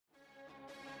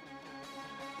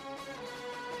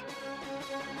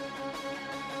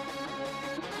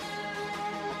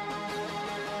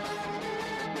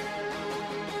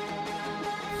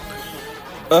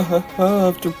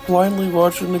After blindly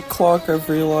watching the clock, I've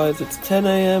realized it's 10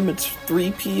 a.m., it's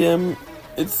 3 p.m.,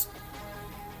 it's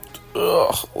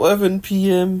 11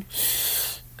 p.m.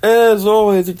 As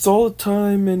always, it's all the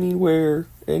time, anywhere,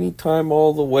 anytime,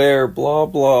 all the where, blah,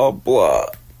 blah, blah.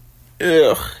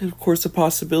 Ugh, of course the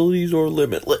possibilities are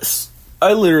limitless.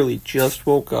 I literally just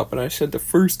woke up and I said the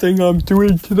first thing I'm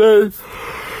doing today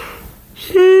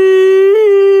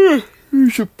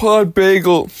is a pod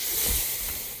bagel.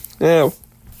 Now,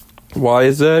 why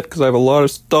is that? Because I have a lot of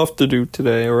stuff to do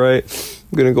today, alright?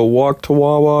 I'm gonna go walk to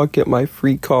Wawa, get my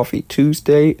free coffee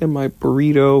Tuesday and my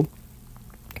burrito.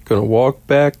 Gonna walk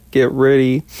back, get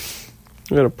ready.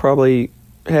 I'm gonna probably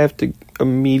have to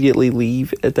immediately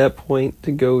leave at that point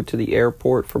to go to the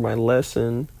airport for my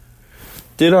lesson.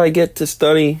 Did I get to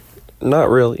study? Not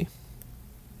really.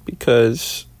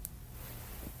 Because,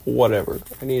 whatever.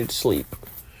 I needed sleep.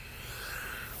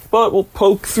 But we'll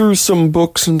poke through some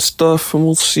books and stuff and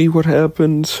we'll see what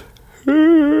happens.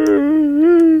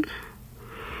 I'm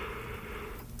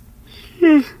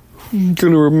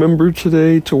gonna remember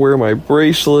today to wear my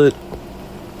bracelet,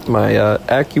 my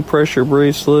acupressure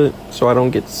bracelet, so I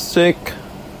don't get sick.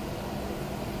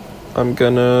 I'm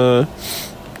gonna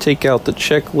take out the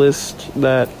checklist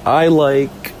that I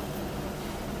like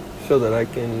so that I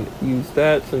can use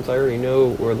that since I already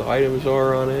know where the items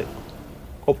are on it.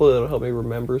 Hopefully that'll help me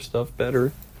remember stuff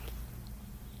better.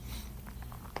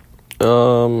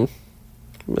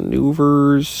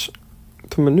 Maneuvers.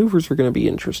 The maneuvers are going to be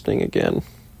interesting again.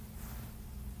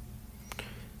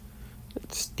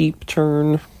 Steep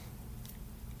turn.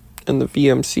 And the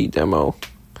VMC demo.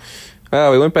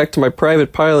 We went back to my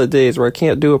private pilot days where I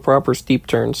can't do a proper steep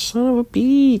turn. Son of a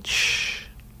beach.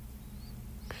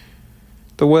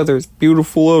 The weather's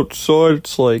beautiful outside.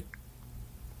 It's like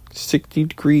 60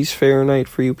 degrees Fahrenheit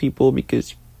for you people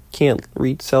because you can't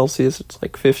read Celsius. It's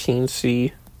like 15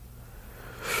 C.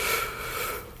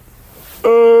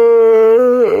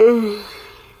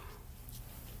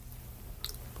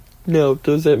 No,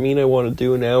 does that mean I want to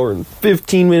do an hour and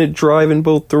 15-minute drive in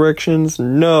both directions?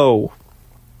 No.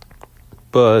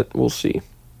 But we'll see.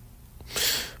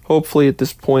 Hopefully at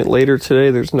this point later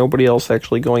today there's nobody else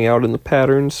actually going out in the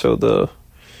pattern so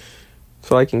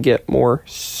I can get more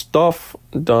stuff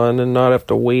done and not have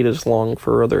to wait as long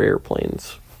for other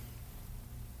airplanes.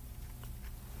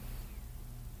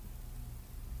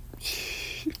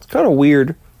 It's kind of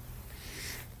weird.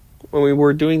 When we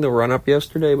were doing the run-up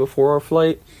yesterday before our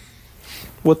flight,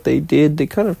 what they did, they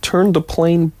kind of turned the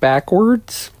plane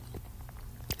backwards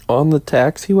on the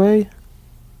taxiway.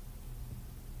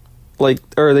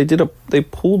 They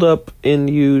pulled up and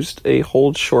used a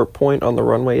hold short point on the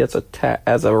runway as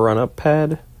a run-up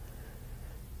pad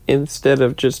instead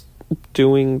of just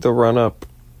doing the run-up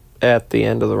at the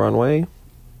end of the runway.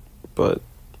 But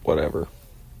whatever.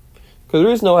 Because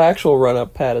there is no actual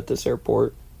run-up pad at this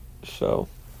airport. So,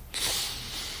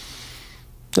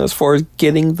 as far as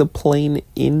getting the plane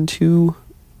into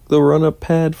the run-up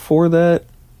pad for that,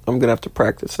 I'm going to have to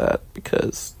practice that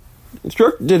because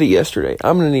instructor did it yesterday.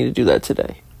 I'm going to need to do that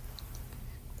today.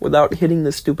 Without hitting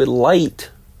the stupid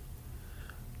light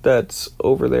that's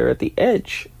over there at the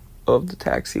edge of the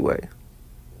taxiway.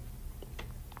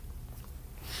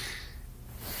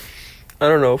 I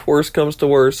don't know. If worse comes to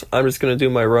worse, I'm just going to do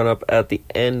my run-up at the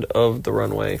end of the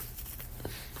runway.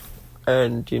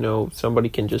 And, somebody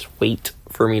can just wait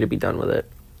for me to be done with it.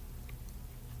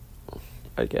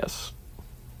 I guess.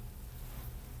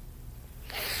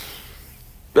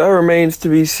 That remains to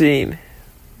be seen.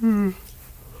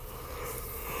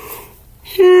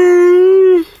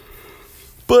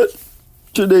 But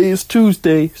today is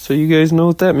Tuesday, so you guys know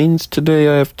what that means. Today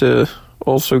I have to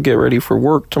also get ready for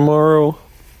work tomorrow,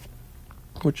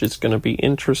 which is going to be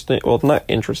interesting. Well, not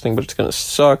interesting, but it's going to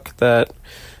suck that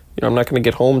I'm not going to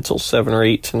get home until 7 or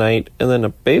 8 tonight, and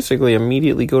then basically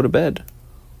immediately go to bed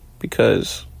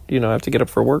because, I have to get up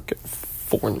for work at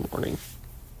 4 in the morning.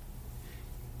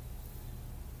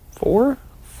 4?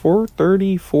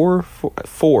 4:30?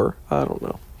 4? I don't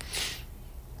know.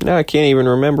 Now I can't even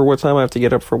remember what time I have to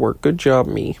get up for work. Good job,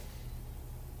 me.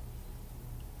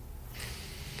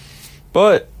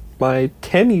 But my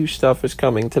Temu stuff is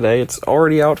coming today. It's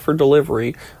already out for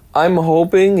delivery. I'm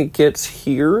hoping it gets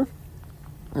here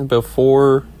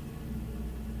before...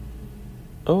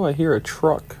 Oh, I hear a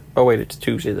truck. Oh, wait, it's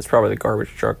Tuesday. That's probably the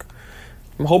garbage truck.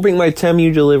 I'm hoping my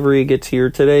Temu delivery gets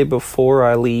here today before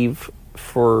I leave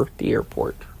for the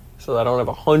airport. So I don't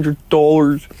have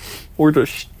 $100 worth of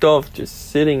stuff just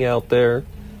sitting out there.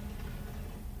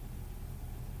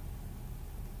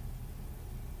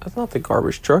 That's not the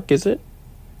garbage truck, is it?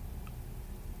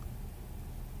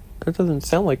 That doesn't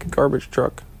sound like a garbage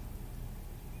truck.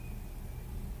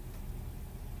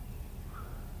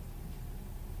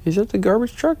 Is that the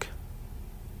garbage truck?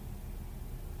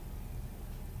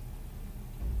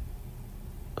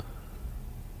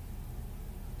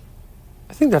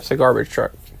 I think that's the garbage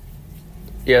truck.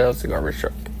 Yeah, that's the garbage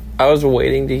truck. I was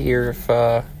waiting to hear if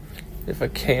a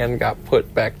can got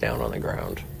put back down on the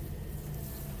ground.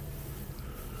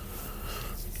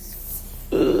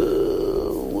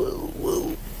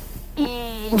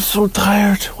 I'm so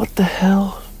tired. What the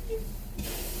hell?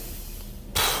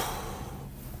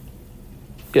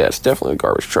 Yeah, it's definitely a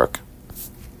garbage truck.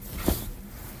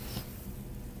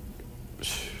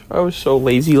 I was so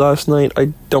lazy last night. I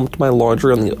dumped my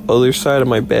laundry on the other side of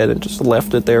my bed and just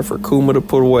left it there for Kuma to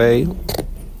put away.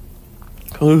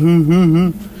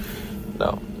 No,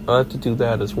 I have to do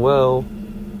that as well.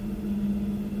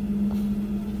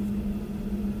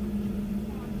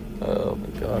 Oh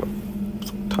my god, I'm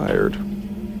so tired.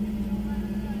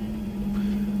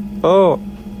 Oh,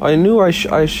 I knew I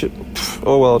should.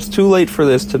 Oh well, it's too late for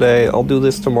this today. I'll do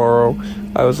this tomorrow.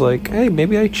 I was like, hey,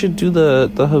 maybe I should do the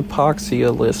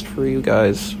hypoxia list for you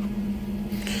guys.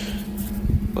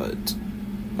 But,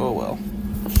 oh well.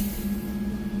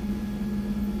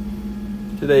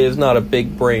 Today is not a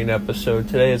big brain episode.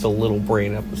 Today is a little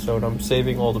brain episode. I'm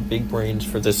saving all the big brains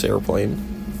for this airplane.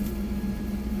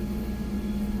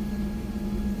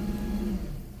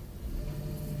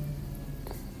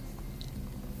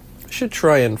 I should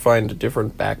try and find a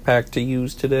different backpack to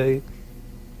use today.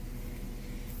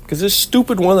 Because this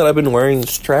stupid one that I've been wearing, the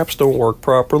straps don't work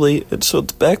properly, and so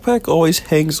the backpack always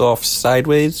hangs off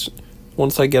sideways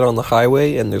once I get on the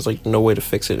highway, and there's like no way to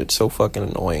fix it. It's so fucking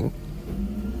annoying.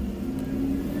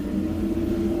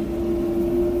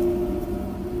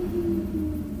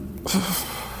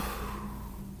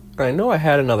 I know I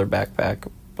had another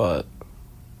backpack, but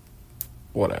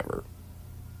whatever.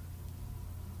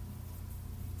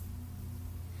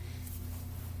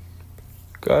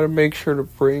 Gotta make sure to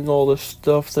bring all the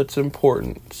stuff that's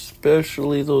important,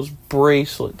 especially those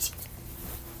bracelets.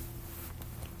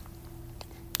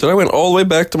 Then I went all the way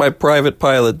back to my private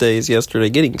pilot days yesterday,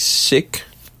 getting sick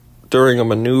during a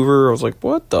maneuver. I was like,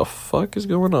 what the fuck is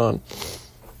going on?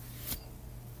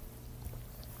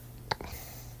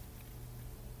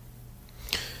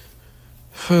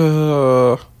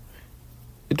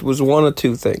 It was one of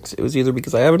two things. It was either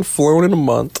because I haven't flown in a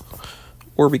month,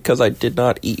 or because I did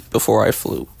not eat before I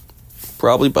flew.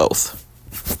 Probably both.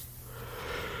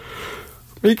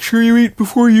 Make sure you eat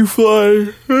before you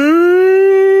fly.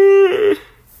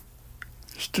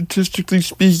 Statistically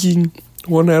speaking,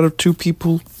 1 out of 2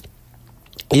 people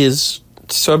is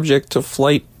subject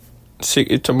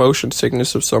to motion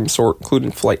sickness of some sort,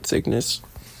 including flight sickness.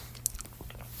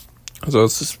 So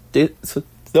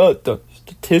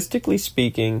statistically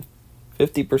speaking,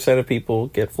 50% of people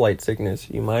get flight sickness.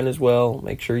 You might as well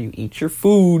make sure you eat your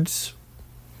foods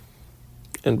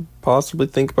and possibly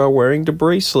think about wearing the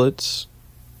bracelets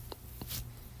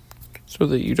so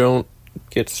that you don't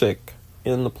get sick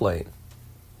in the plane.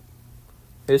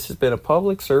 This has been a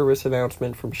public service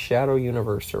announcement from Shadow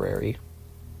University.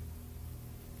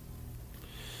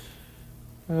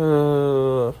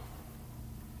 Yeah.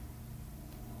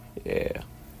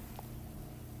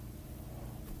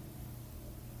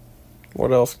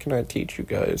 What else can I teach you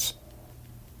guys?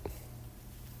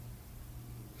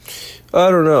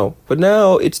 I don't know. But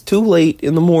now it's too late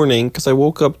in the morning because I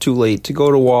woke up too late to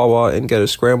go to Wawa and get a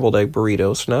scrambled egg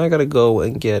burrito. So now I gotta go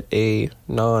and get a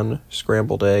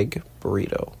non-scrambled egg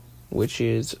burrito, which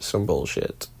is some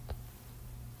bullshit.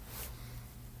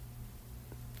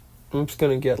 I'm just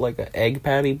gonna get like an egg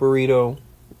patty burrito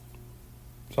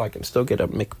so I can still get a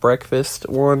McBreakfast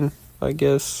one, I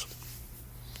guess.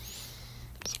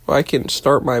 I can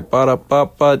start my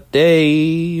ba-da-ba-ba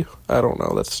day. I don't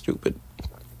know, that's stupid.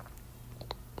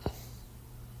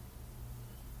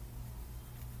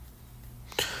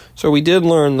 So we did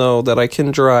learn, though, that I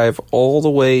can drive all the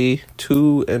way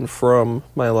to and from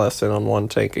my lesson on 1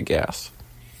 tank of gas.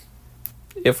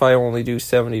 If I only do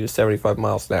 70 to 75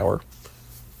 miles an hour.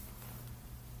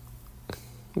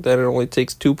 Then it only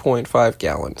takes 2.5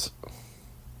 gallons.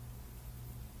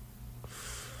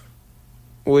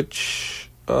 Which...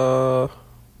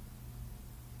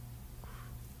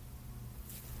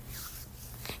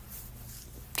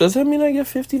 does that mean I get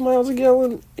 50 miles a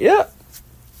gallon? Yeah.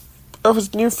 I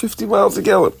was near 50 miles a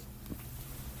gallon.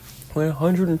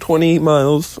 128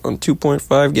 miles on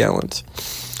 2.5 gallons.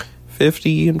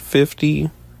 50 and 50.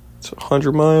 It's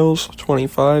 100 miles.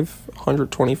 25.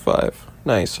 125.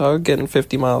 Nice. I was getting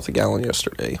 50 miles a gallon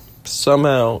yesterday.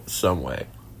 Somehow, some way.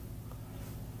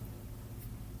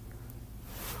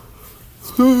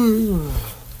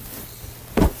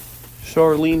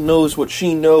 Charlene knows what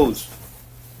she knows.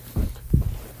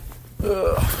 I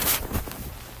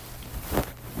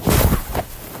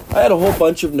had a whole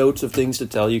bunch of notes of things to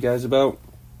tell you guys about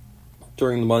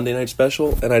during the Monday night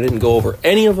special, and I didn't go over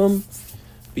any of them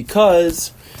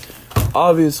because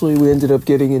obviously we ended up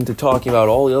getting into talking about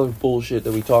all the other bullshit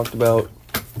that we talked about.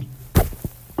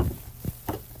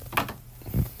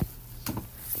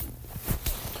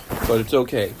 But it's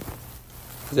okay,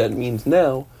 because that means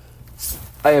now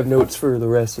I have notes for the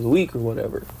rest of the week or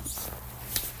whatever.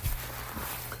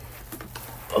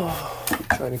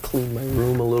 Trying to clean my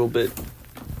room a little bit.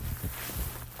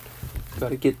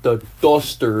 Gotta get the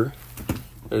duster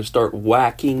and start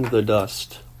whacking the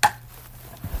dust.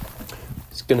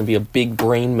 It's gonna be a big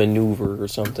brain maneuver or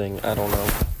something. I don't know.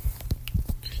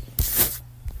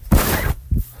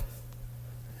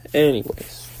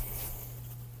 Anyways.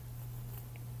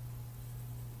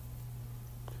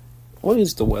 What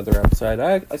is the weather outside?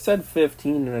 I said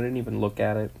 15 and I didn't even look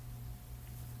at it.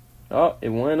 Oh, it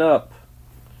went up.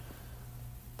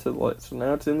 So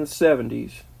now it's in the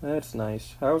 70s. That's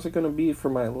nice. How's it going to be for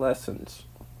my lessons?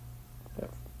 At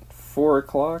 4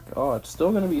 o'clock? Oh, it's still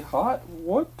going to be hot?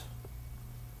 What?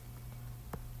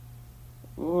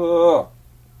 Ugh.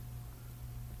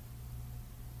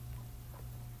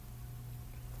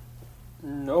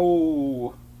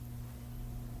 No.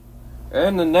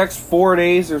 And the next 4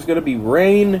 days there's going to be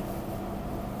rain.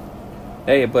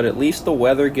 Hey, but at least the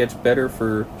weather gets better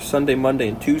for Sunday, Monday,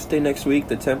 and Tuesday next week.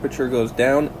 The temperature goes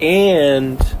down,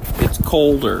 and it's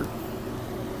colder.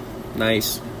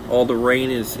 Nice. All the rain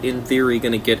is, in theory,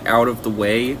 going to get out of the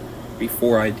way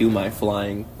before I do my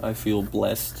flying. I feel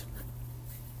blessed.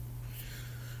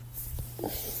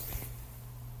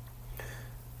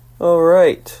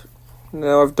 Alright.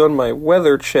 Now I've done my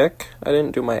weather check. I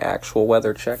didn't do my actual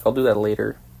weather check. I'll do that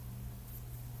later.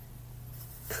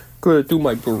 Gonna do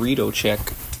my burrito check.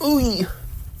 Ooh.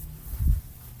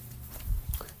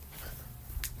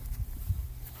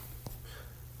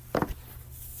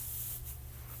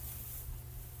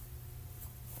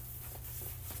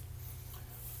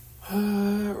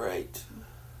 Alright.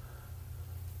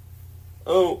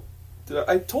 Oh,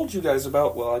 I told you guys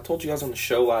about, I told you guys on the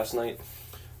show last night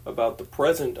about the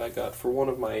present I got for one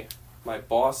of my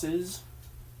bosses.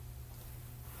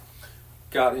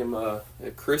 Got him a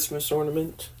Christmas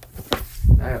ornament.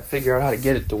 I have to figure out how to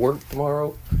get it to work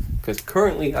tomorrow, because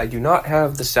currently I do not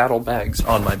have the saddlebags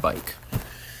on my bike,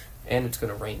 and it's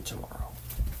going to rain tomorrow.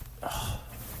 Ugh.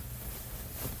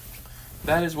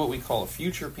 That is what we call a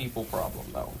future people problem,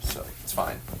 though, so it's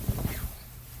fine.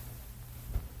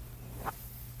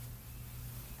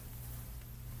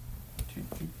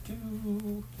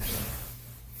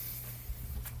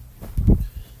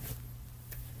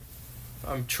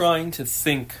 I'm trying to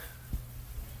think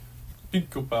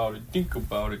about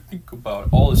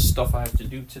all this stuff I have to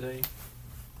do today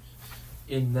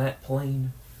in that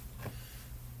plane.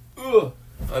 Ugh,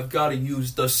 I've got to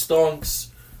use the stonks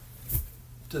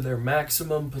to their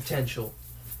maximum potential.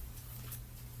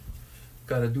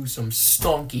 Got to do some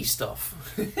stonky stuff.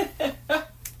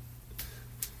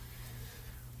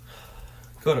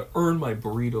 Got to earn my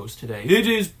burritos today. It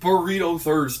is Burrito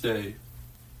Thursday.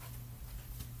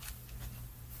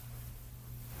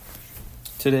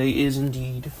 Today is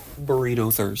indeed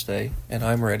Burrito Thursday, and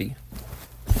I'm ready.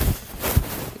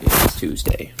 It's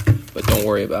Tuesday, but don't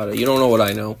worry about it. You don't know what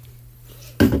I know.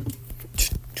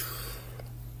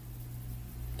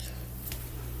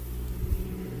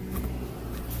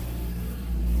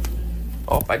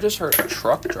 Oh, I just heard a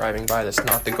truck driving by that's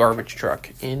not the garbage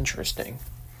truck. Interesting.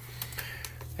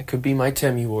 It could be my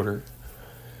Temu order.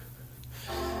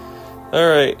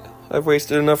 Alright, I've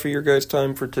wasted enough of your guys'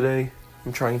 time for today.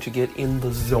 I'm trying to get in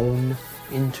the zone,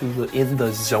 in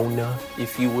the zona,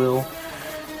 if you will.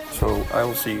 So I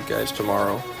will see you guys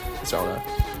tomorrow. Zona.